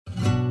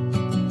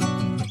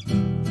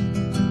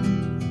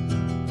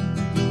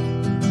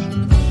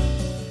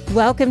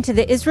Welcome to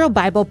the Israel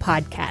Bible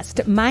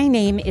Podcast. My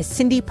name is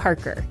Cindy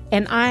Parker,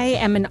 and I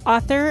am an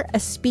author, a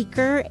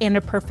speaker, and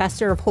a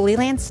professor of Holy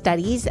Land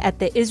Studies at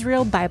the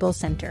Israel Bible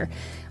Center.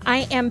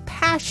 I am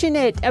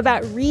passionate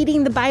about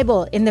reading the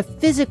Bible in the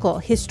physical,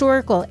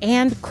 historical,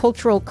 and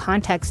cultural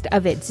context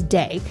of its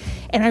day,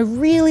 and I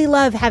really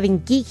love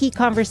having geeky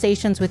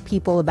conversations with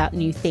people about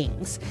new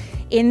things.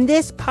 In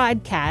this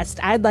podcast,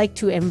 I'd like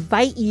to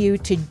invite you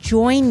to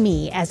join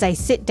me as I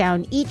sit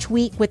down each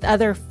week with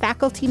other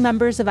faculty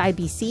members of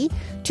IBC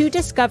to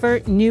discover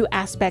new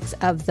aspects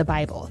of the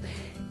Bible.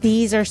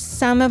 These are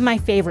some of my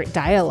favorite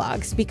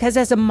dialogues because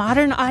as a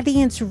modern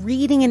audience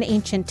reading an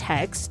ancient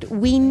text,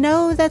 we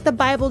know that the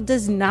Bible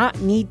does not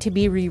need to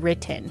be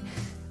rewritten,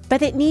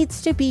 but it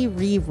needs to be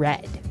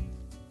reread.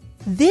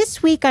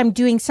 This week, I'm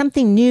doing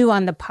something new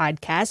on the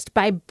podcast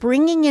by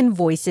bringing in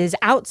voices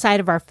outside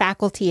of our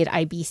faculty at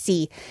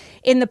IBC.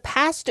 In the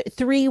past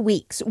 3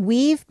 weeks,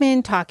 we've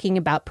been talking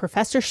about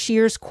Professor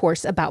Shear's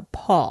course about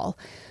Paul.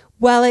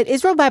 Well, at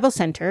Israel Bible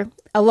Center,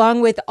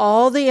 along with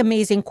all the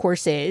amazing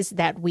courses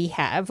that we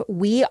have,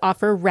 we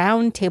offer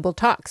Roundtable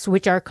talks,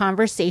 which are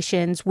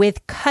conversations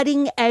with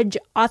cutting-edge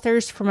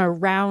authors from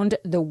around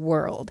the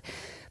world.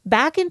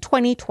 Back in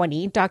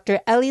 2020, Dr.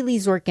 Eli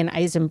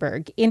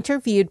Lizorkin-Eyzenberg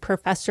interviewed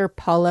Professor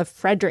Paula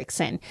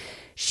Fredriksen.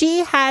 She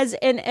has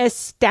an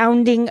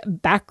astounding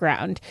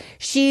background.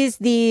 She's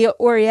the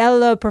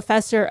Oriello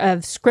Professor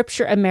of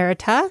Scripture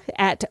Emerita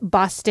at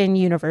Boston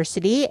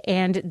University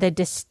and the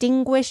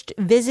Distinguished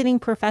Visiting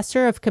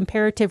Professor of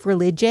Comparative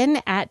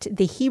Religion at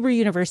the Hebrew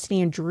University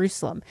in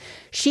Jerusalem.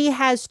 She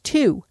has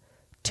two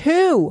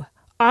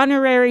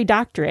honorary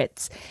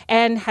doctorates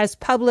and has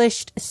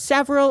published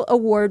several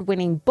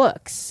award-winning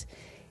books.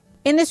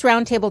 In this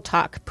roundtable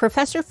talk,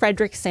 Professor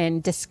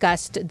Fredriksen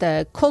discussed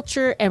the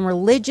culture and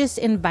religious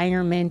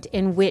environment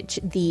in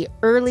which the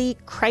early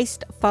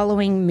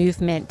Christ-following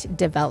movement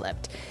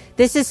developed.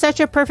 This is such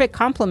a perfect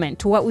complement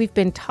to what we've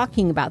been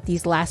talking about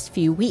these last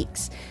few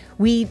weeks.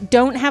 We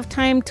don't have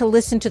time to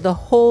listen to the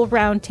whole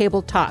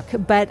roundtable talk,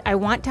 but I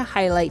want to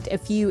highlight a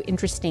few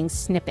interesting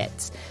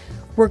snippets.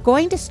 We're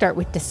going to start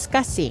with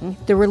discussing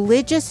the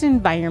religious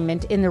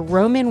environment in the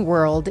Roman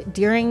world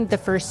during the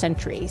first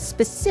century,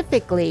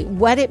 specifically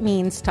what it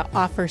means to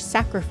offer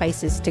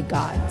sacrifices to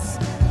gods.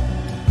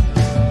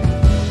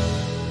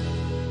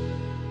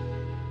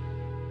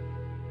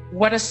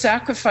 What a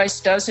sacrifice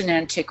does in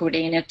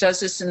antiquity, and it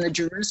does this in the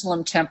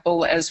Jerusalem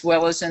temple as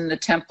well as in the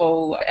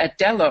temple at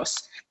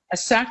Delos, a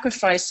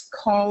sacrifice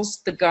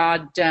calls the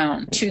god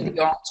down to the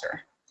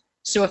altar.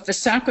 So if the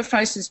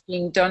sacrifice is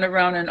being done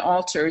around an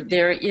altar,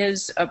 there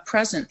is a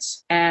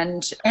presence,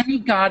 and any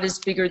god is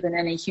bigger than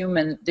any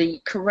human.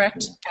 The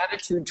correct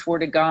attitude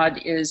toward a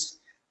god is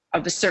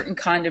of a certain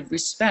kind of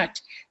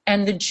respect.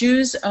 And the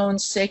Jews' own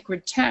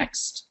sacred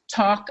texts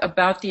talk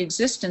about the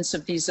existence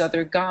of these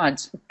other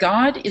gods.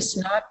 God is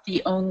not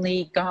the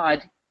only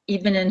God,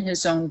 even in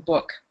his own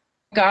book.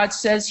 God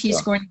says he's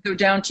going to go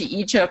down to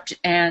Egypt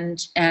and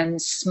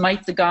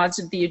smite the gods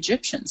of the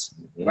Egyptians,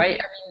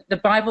 right? I mean, the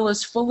Bible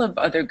is full of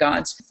other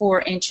gods.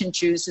 For ancient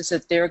Jews is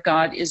that their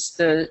God is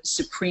the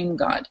supreme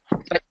God.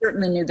 But I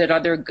certainly knew that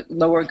other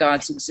lower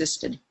gods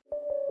existed.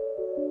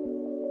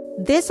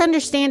 This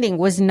understanding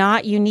was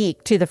not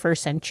unique to the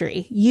first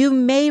century. You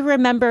may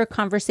remember a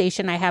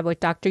conversation I had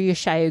with Dr.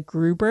 Yeshaya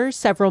Gruber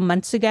several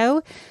months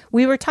ago.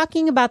 We were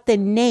talking about the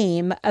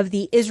name of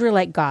the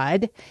Israelite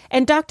God,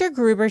 and Dr.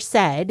 Gruber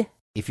said,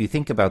 if you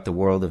think about the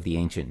world of the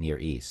ancient Near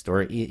East,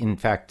 or in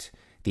fact,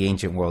 the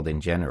ancient world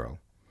in general,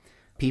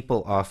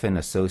 people often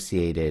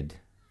associated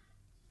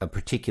a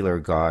particular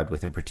god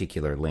with a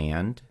particular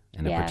land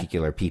and a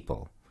particular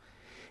people.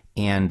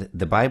 And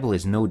the Bible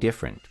is no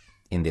different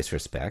in this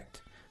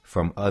respect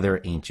from other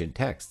ancient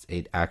texts.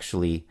 It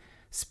actually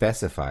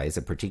specifies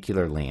a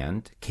particular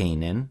land,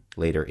 Canaan,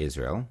 later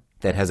Israel,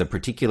 that has a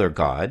particular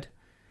god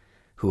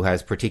who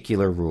has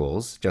particular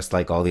rules, just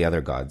like all the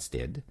other gods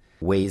did,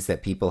 ways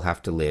that people have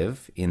to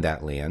live in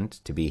that land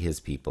to be his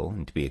people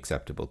and to be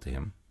acceptable to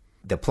him.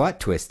 The plot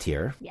twist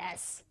here...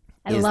 Yes,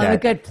 I love a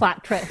good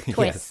plot twist.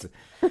 Yes.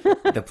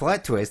 The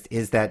plot twist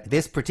is that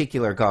this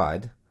particular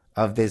god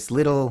of this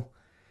little,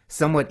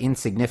 somewhat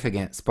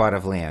insignificant spot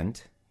of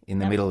land in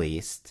the Middle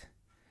East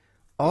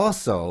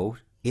also,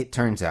 it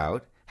turns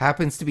out,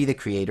 happens to be the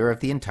creator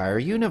of the entire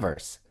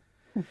universe,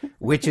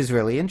 which is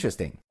really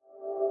interesting.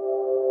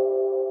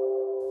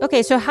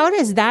 Okay, so how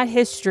does that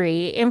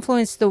history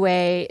influence the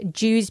way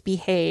Jews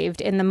behaved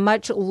in the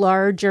much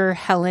larger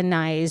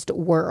Hellenized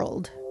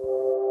world?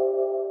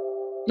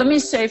 Let me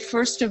say,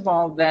 first of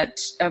all,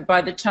 that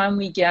by the time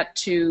we get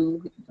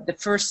to the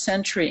first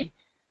century,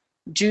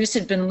 Jews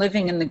had been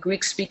living in the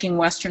Greek-speaking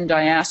Western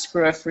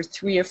diaspora for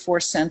 3 or 4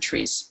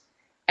 centuries.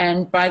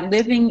 And by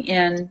living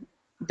in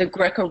the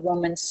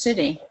Greco-Roman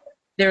city,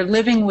 they're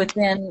living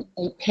within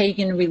a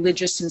pagan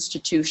religious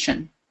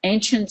institution.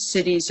 Ancient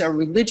cities are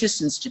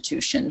religious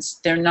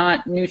institutions. They're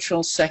not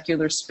neutral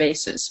secular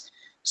spaces.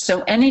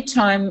 So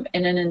anytime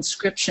in an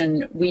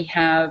inscription we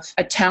have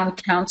a town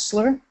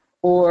councilor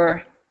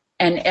or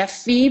an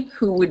ephebe,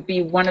 who would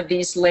be one of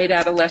these late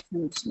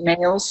adolescent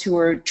males who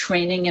are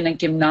training in a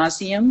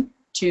gymnasium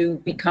to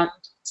become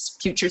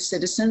future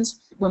citizens.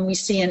 When we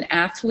see an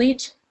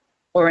athlete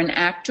or an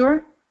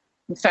actor,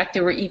 in fact,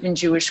 there were even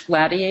Jewish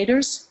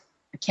gladiators.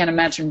 I can't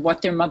imagine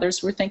what their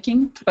mothers were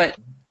thinking, but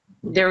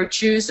there are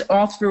Jews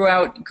all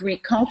throughout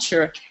Greek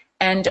culture.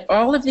 And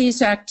all of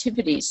these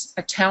activities,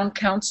 a town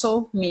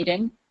council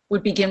meeting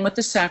would begin with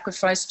a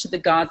sacrifice to the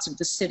gods of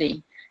the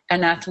city.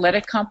 An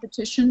athletic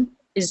competition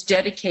is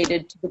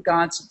dedicated to the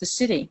gods of the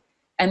city.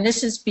 And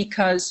this is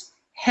because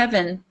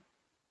heaven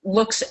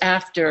looks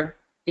after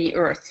the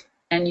earth,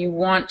 and you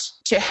want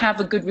to have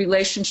a good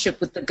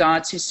relationship with the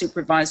gods who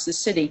supervise the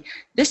city.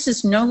 This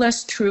is no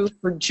less true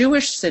for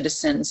Jewish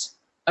citizens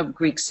of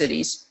Greek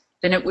cities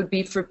than it would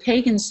be for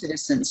pagan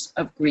citizens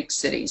of Greek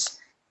cities.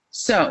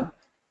 So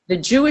the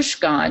Jewish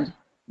God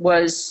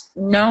was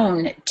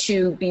known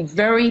to be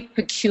very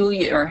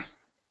peculiar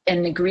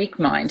in the Greek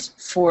mind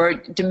for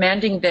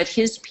demanding that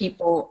his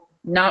people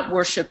not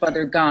worship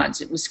other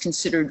gods. It was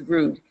considered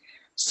rude.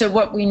 So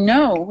what we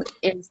know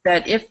is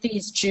that if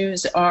these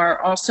Jews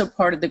are also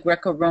part of the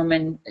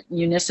Greco-Roman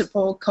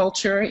municipal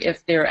culture,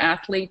 if they're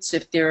athletes,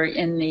 if they're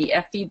in the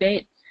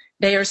ephebate,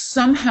 they are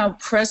somehow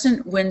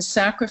present when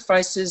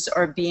sacrifices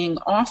are being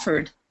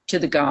offered to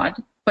the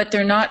god, but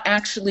they're not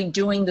actually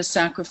doing the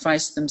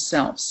sacrifice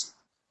themselves.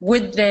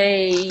 Would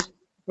they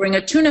bring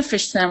a tuna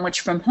fish sandwich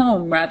from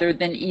home rather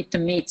than eat the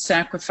meat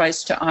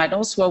sacrificed to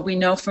idols? Well, we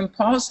know from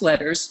Paul's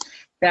letters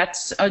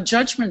that's a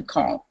judgment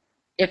call.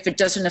 If it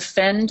doesn't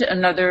offend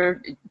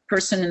another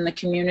person in the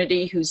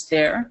community who's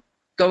there,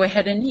 go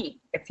ahead and eat.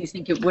 If you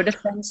think it would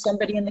offend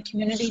somebody in the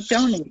community,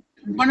 don't eat.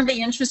 One of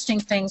the interesting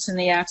things in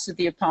the Acts of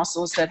the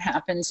Apostles that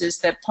happens is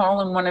that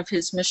Paul and one of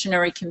his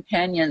missionary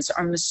companions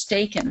are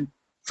mistaken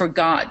for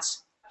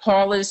gods.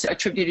 Paul is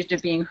attributed to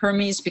being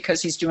Hermes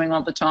because he's doing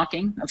all the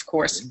talking, of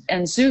course,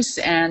 and Zeus,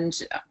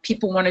 and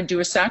people want to do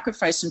a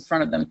sacrifice in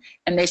front of them.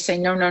 And they say,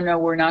 no, no, no,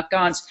 we're not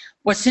gods.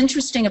 What's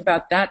interesting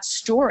about that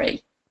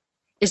story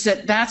is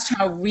that that's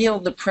how real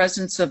the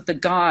presence of the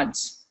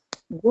gods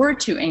were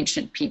to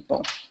ancient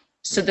people,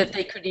 so that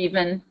they could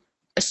even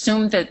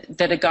assume that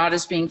a god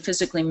is being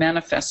physically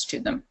manifest to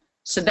them.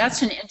 So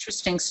that's an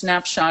interesting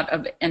snapshot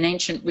of an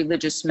ancient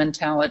religious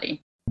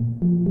mentality.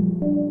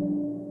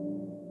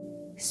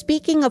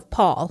 Speaking of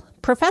Paul,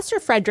 Professor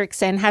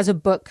Fredriksen has a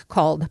book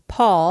called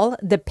Paul,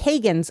 the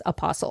Pagan's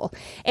Apostle,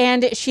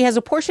 and she has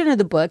a portion of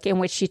the book in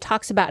which she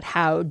talks about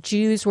how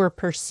Jews were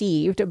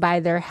perceived by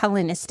their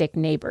Hellenistic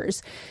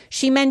neighbors.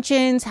 She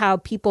mentions how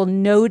people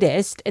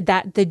noticed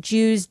that the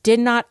Jews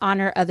did not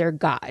honor other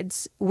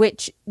gods,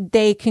 which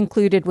they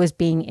concluded was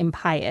being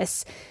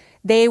impious.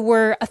 They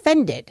were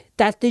offended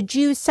that the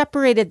Jews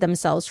separated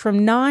themselves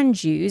from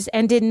non-Jews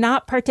and did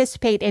not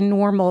participate in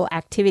normal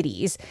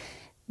activities.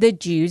 The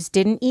Jews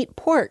didn't eat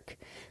pork.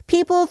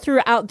 People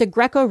throughout the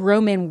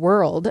Greco-Roman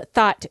world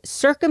thought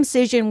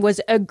circumcision was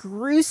a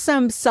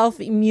gruesome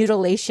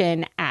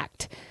self-mutilation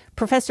act.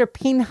 Professor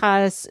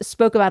Pinhas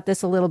spoke about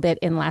this a little bit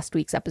in last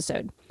week's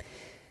episode.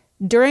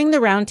 During the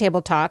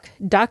roundtable talk,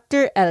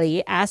 Dr.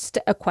 Eli asked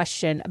a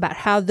question about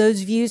how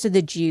those views of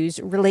the Jews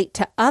relate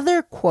to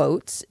other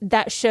quotes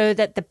that show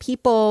that the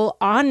people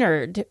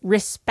honored,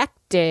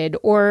 respected,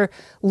 or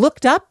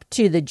looked up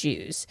to the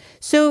Jews.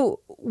 So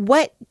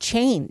what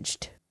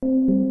changed?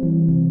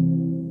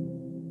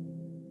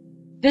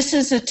 This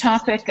is a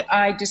topic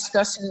I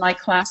discuss in my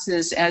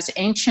classes as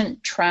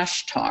ancient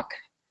trash talk.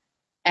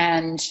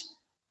 And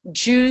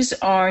Jews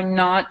are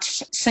not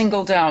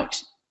singled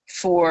out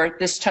for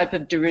this type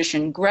of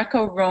derision.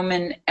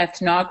 Greco-Roman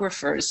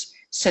ethnographers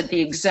said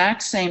the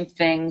exact same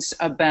things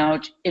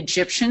about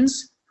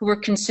Egyptians, who were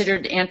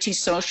considered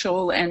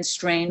antisocial and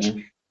strange. Mm-hmm.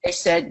 They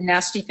said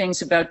nasty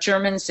things about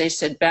Germans. They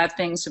said bad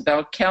things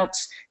about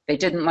Celts. They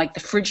didn't like the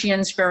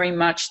Phrygians very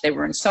much. They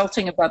were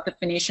insulting about the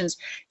Phoenicians.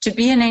 To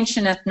be an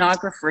ancient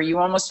ethnographer, you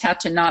almost had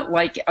to not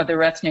like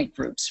other ethnic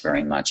groups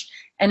very much.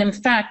 And in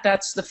fact,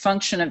 that's the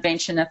function of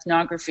ancient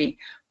ethnography.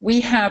 We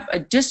have a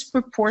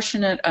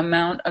disproportionate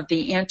amount of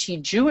the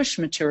anti-Jewish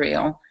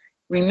material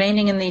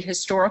remaining in the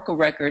historical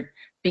record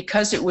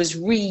because it was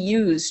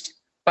reused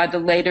by the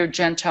later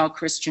Gentile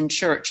Christian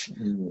church.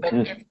 But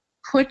if you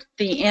put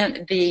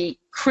the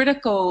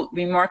critical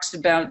remarks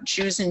about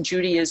Jews and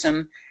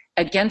Judaism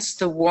against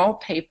the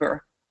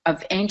wallpaper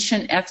of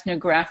ancient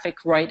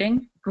ethnographic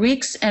writing,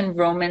 Greeks and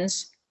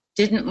Romans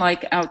didn't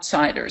like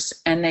outsiders,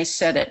 and they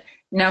said it.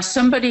 Now,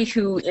 somebody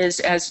who is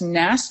as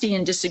nasty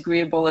and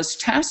disagreeable as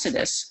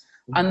Tacitus,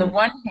 on the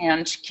one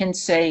hand, can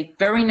say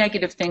very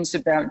negative things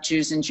about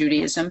Jews and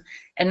Judaism,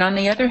 and on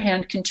the other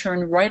hand, can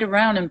turn right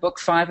around in Book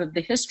 5 of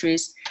the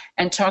Histories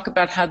and talk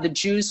about how the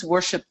Jews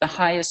worship the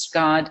highest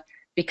God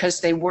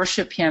because they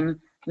worship him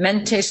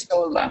mente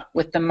sola,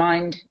 with the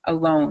mind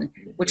alone,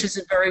 which is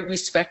a very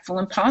respectful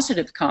and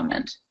positive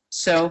comment.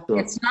 So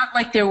it's not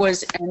like there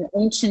was an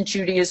ancient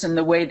Judaism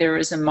the way there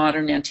is a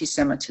modern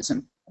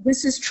anti-Semitism.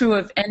 This is true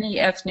of any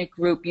ethnic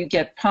group. You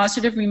get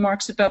positive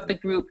remarks about the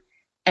group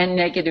and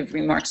negative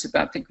remarks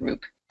about the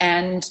group.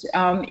 And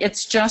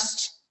it's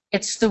just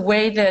It's the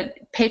way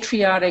that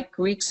patriotic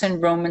Greeks and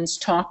Romans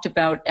talked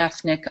about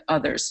ethnic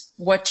others.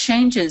 What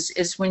changes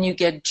is when you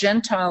get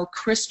Gentile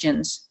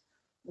Christians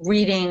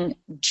reading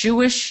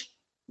Jewish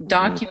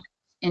documents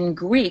in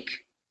Greek,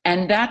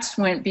 and that's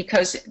when,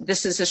 because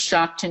this is a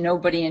shock to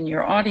nobody in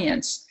your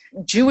audience,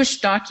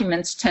 Jewish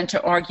documents tend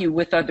to argue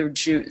with other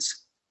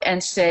Jews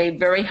and say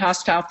very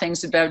hostile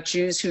things about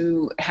Jews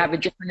who have a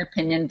different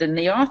opinion than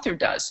the author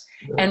does.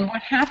 And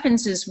what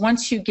happens is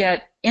once you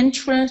get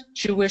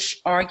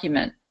intra-Jewish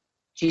argument,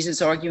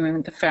 Jesus arguing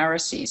with the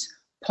Pharisees,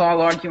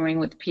 Paul arguing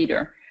with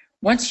Peter,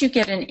 once you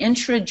get an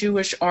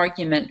intra-Jewish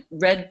argument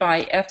read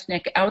by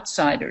ethnic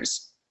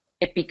outsiders,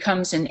 it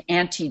becomes an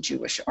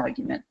anti-Jewish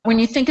argument. When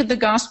you think of the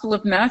Gospel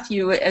of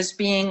Matthew as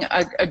being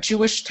a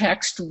Jewish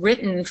text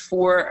written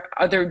for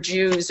other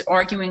Jews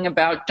arguing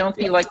about don't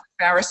be like the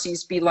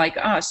Pharisees, be like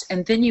us,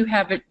 and then you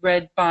have it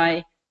read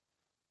by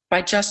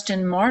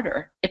Justin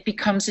Martyr, it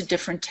becomes a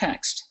different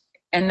text.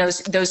 And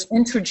those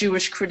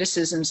intra-Jewish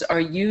criticisms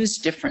are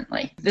used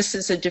differently. This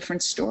is a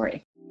different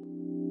story.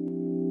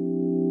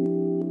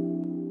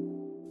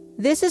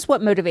 This is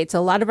what motivates a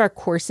lot of our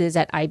courses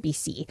at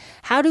IBC.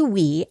 How do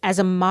we, as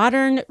a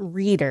modern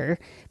reader,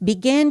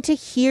 begin to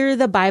hear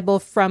the Bible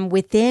from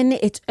within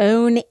its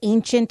own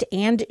ancient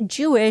and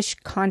Jewish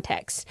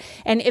context?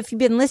 And if you've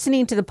been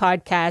listening to the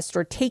podcast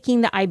or taking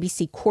the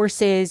IBC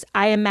courses,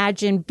 I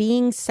imagine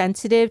being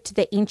sensitive to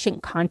the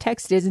ancient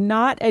context is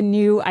not a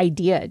new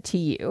idea to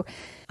you.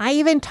 I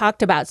even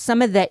talked about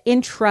some of the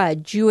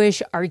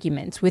intra-Jewish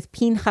arguments with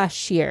Pinchas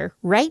Shir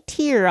right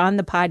here on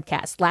the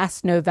podcast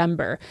last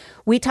November.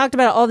 We talked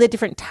about all the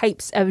different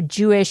types of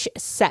Jewish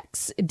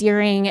sects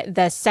during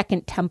the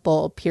Second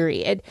Temple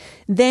period.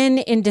 Then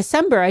in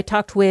December, I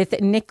talked with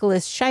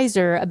Nicholas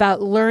Scheiser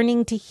about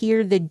learning to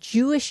hear the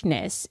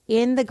Jewishness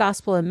in the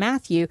Gospel of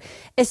Matthew,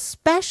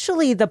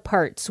 especially the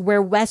parts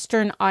where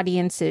Western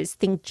audiences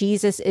think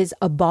Jesus is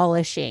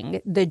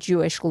abolishing the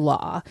Jewish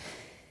law.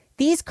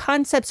 These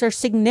concepts are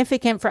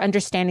significant for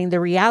understanding the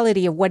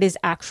reality of what is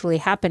actually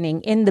happening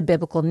in the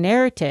biblical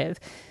narrative.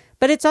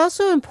 But it's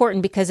also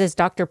important because, as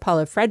Dr.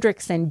 Paula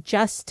Fredriksen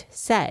just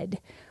said,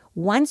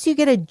 once you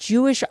get a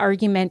Jewish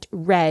argument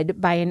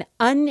read by an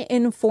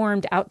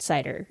uninformed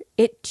outsider,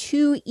 it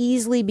too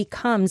easily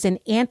becomes an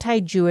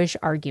anti-Jewish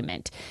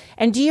argument.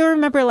 And do you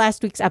remember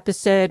last week's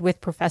episode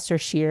with Professor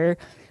Scheer?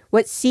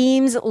 What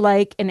seems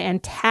like an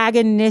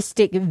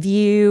antagonistic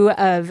view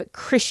of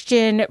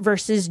Christian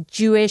versus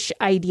Jewish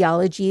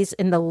ideologies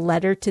in the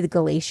letter to the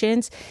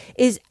Galatians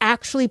is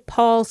actually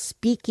Paul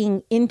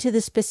speaking into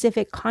the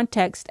specific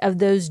context of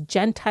those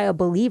Gentile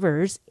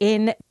believers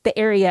in the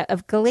area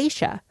of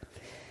Galatia.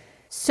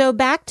 So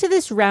back to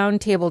this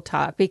roundtable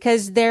talk,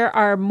 because there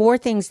are more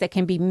things that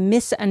can be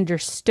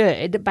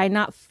misunderstood by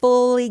not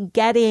fully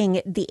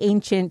getting the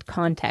ancient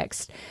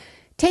context.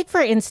 Take,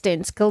 for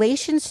instance,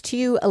 Galatians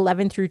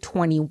 2:11 through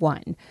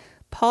 21.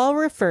 Paul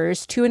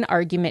refers to an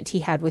argument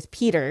he had with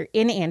Peter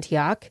in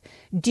Antioch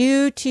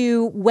due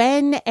to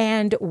when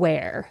and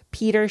where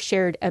Peter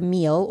shared a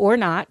meal or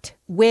not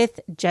with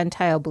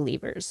Gentile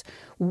believers.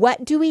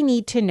 What do we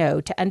need to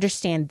know to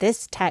understand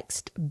this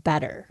text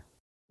better?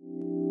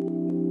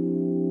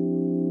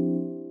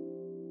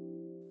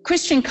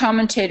 Christian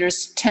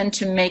commentators tend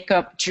to make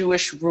up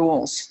Jewish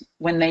rules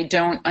when they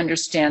don't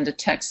understand a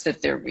text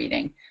that they're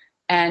reading.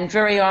 And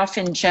very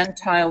often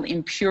Gentile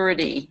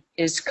impurity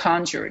is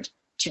conjured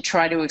to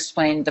try to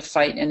explain the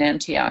fight in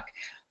Antioch.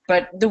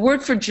 But the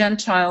word for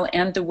Gentile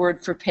and the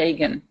word for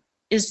pagan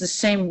is the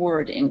same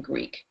word in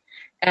Greek.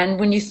 And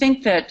when you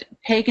think that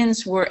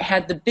pagans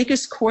had the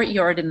biggest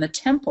courtyard in the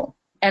temple,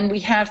 and we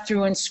have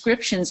through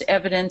inscriptions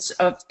evidence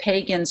of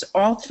pagans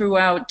all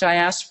throughout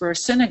diaspora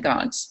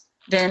synagogues,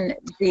 then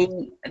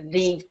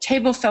the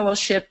table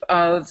fellowship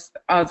of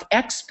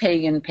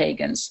ex-pagan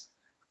pagans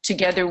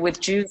together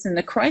with Jews in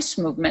the Christ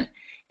movement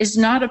is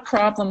not a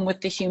problem with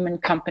the human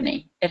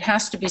company. It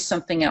has to be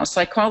something else.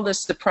 I call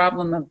this the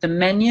problem of the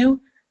menu,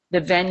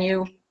 the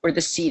venue, or the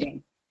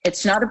seating.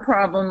 It's not a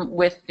problem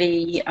with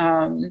the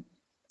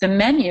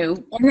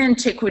menu. In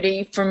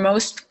antiquity, for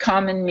most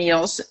common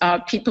meals,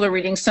 people are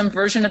eating some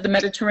version of the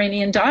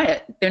Mediterranean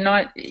diet. They're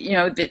not,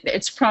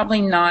 it's probably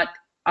not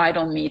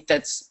idol meat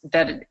that's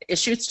an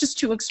issue. It's just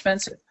too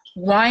expensive.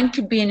 Wine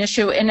could be an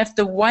issue, and if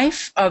the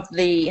wife of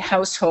the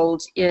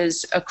household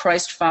is a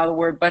Christ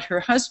follower, but her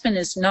husband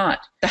is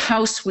not, the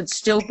house would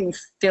still be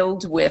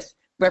filled with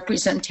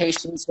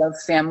representations of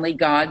family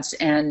gods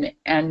and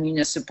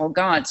municipal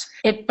gods.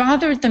 It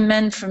bothered the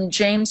men from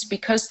James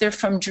because they're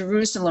from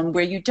Jerusalem,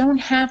 where you don't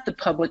have the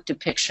public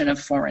depiction of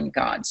foreign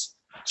gods.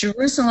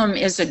 Jerusalem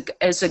is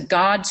a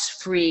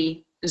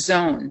gods-free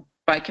zone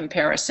by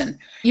comparison.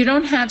 You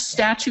don't have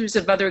statues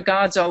of other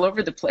gods all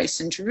over the place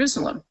in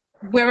Jerusalem.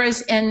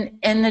 Whereas in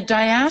the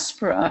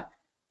diaspora,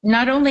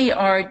 not only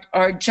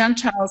are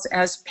Gentiles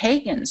as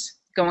pagans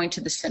going to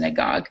the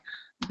synagogue,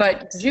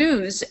 but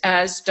Jews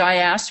as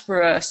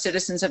diaspora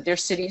citizens of their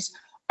cities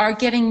are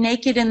getting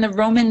naked in the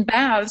Roman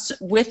baths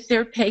with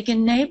their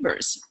pagan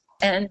neighbors.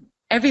 And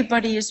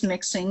everybody is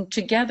mixing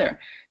together.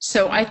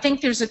 So I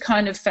think there's a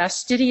kind of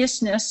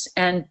fastidiousness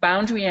and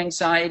boundary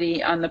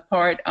anxiety on the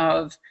part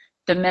of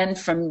the men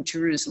from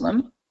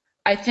Jerusalem.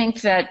 I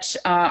think that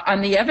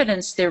on the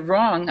evidence, they're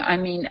wrong. I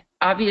mean,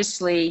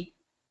 obviously,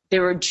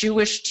 there are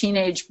Jewish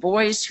teenage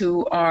boys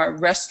who are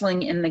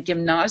wrestling in the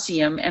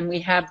gymnasium, and we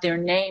have their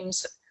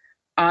names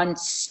on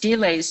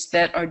steles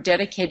that are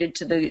dedicated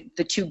to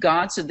the two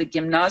gods of the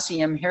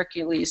gymnasium,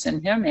 Hercules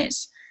and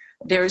Hermes.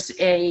 There's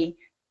a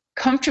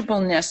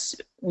comfortableness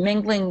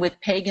mingling with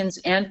pagans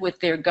and with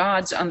their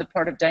gods on the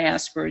part of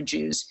diaspora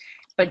Jews.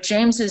 But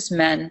James's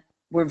men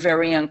were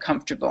very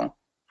uncomfortable.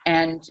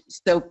 And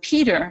so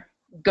Peter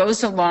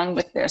goes along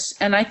with this.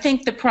 And I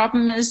think the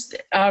problem is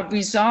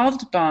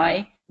resolved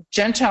by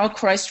Gentile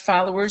Christ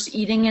followers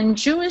eating in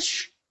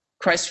Jewish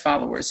Christ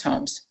followers'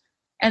 homes.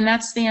 And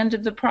that's the end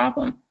of the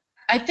problem.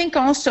 I think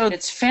also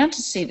it's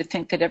fantasy to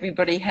think that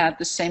everybody had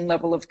the same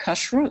level of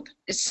kashrut.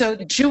 So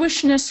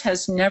Jewishness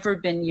has never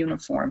been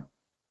uniform.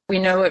 We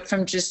know it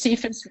from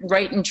Josephus,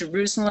 right in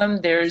Jerusalem.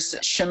 There's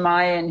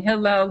Shammai and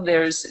Hillel.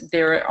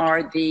 There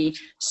are the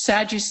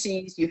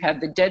Sadducees. You have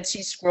the Dead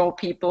Sea Scroll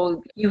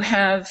people. You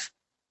have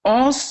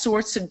all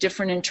sorts of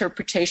different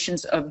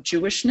interpretations of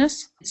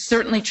Jewishness. It's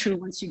certainly true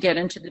once you get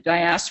into the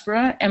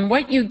diaspora. And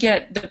what you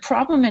get, the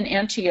problem in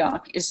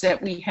Antioch is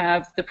that we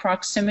have the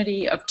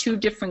proximity of two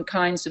different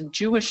kinds of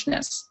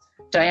Jewishness,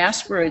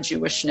 diaspora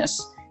Jewishness,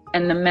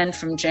 and the men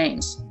from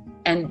James.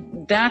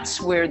 And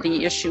that's where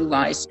the issue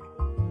lies.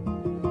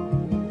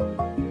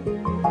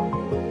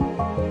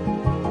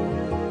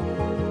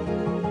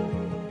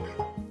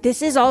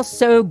 This is all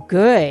so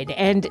good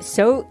and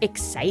so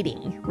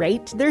exciting,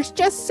 right? There's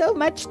just so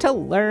much to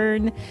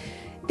learn.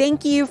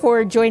 Thank you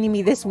for joining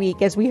me this week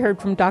as we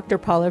heard from Dr.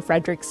 Paula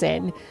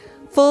Fredriksen.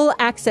 Full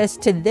access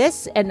to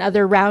this and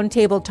other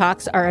roundtable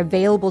talks are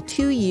available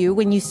to you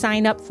when you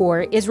sign up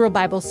for Israel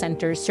Bible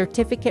Center's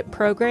certificate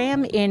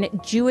program in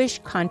Jewish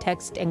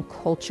context and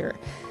culture.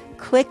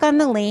 Click on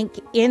the link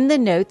in the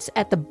notes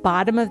at the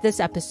bottom of this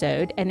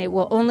episode, and it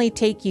will only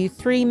take you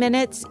 3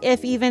 minutes,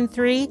 if even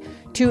 3,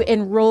 to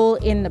enroll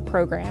in the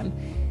program.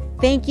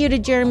 Thank you to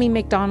Jeremy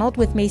McDonald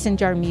with Mason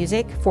Jar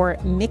Music for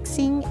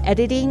mixing,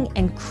 editing,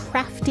 and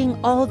crafting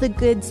all the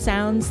good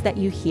sounds that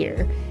you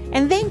hear.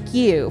 And thank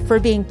you for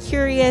being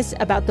curious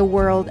about the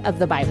world of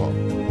the Bible.